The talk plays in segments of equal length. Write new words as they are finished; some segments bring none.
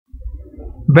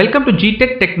Welcome to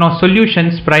GTech Techno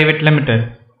Solutions Private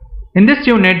Limited. In this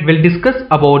unit, we'll discuss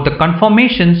about the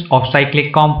conformations of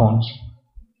cyclic compounds.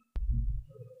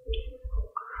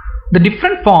 The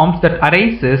different forms that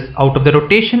arises out of the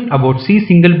rotation about C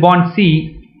single bond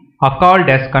C are called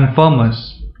as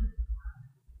conformers.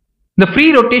 The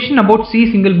free rotation about C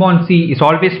single bond C is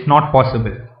always not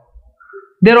possible.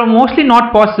 They are mostly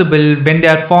not possible when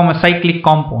they form a cyclic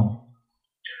compound.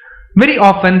 Very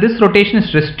often this rotation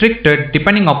is restricted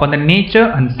depending upon the nature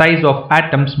and size of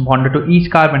atoms bonded to each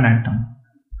carbon atom.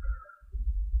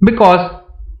 Because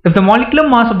if the molecular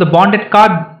mass of the bonded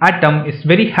carbon atom is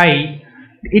very high,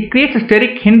 it creates a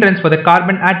steric hindrance for the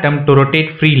carbon atom to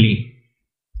rotate freely.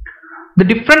 The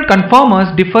different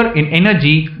conformers differ in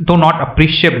energy, though not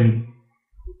appreciably.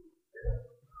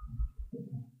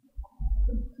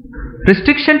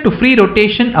 Restriction to free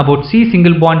rotation about C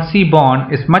single bond C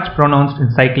bond is much pronounced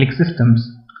in cyclic systems.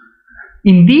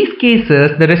 In these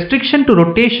cases, the restriction to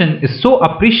rotation is so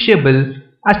appreciable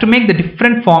as to make the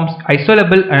different forms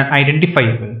isolable and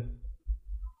identifiable.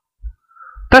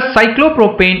 Thus,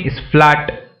 cyclopropane is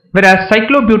flat, whereas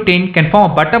cyclobutane can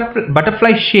form a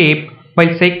butterfly shape, while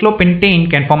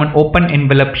cyclopentane can form an open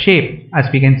envelope shape, as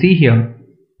we can see here.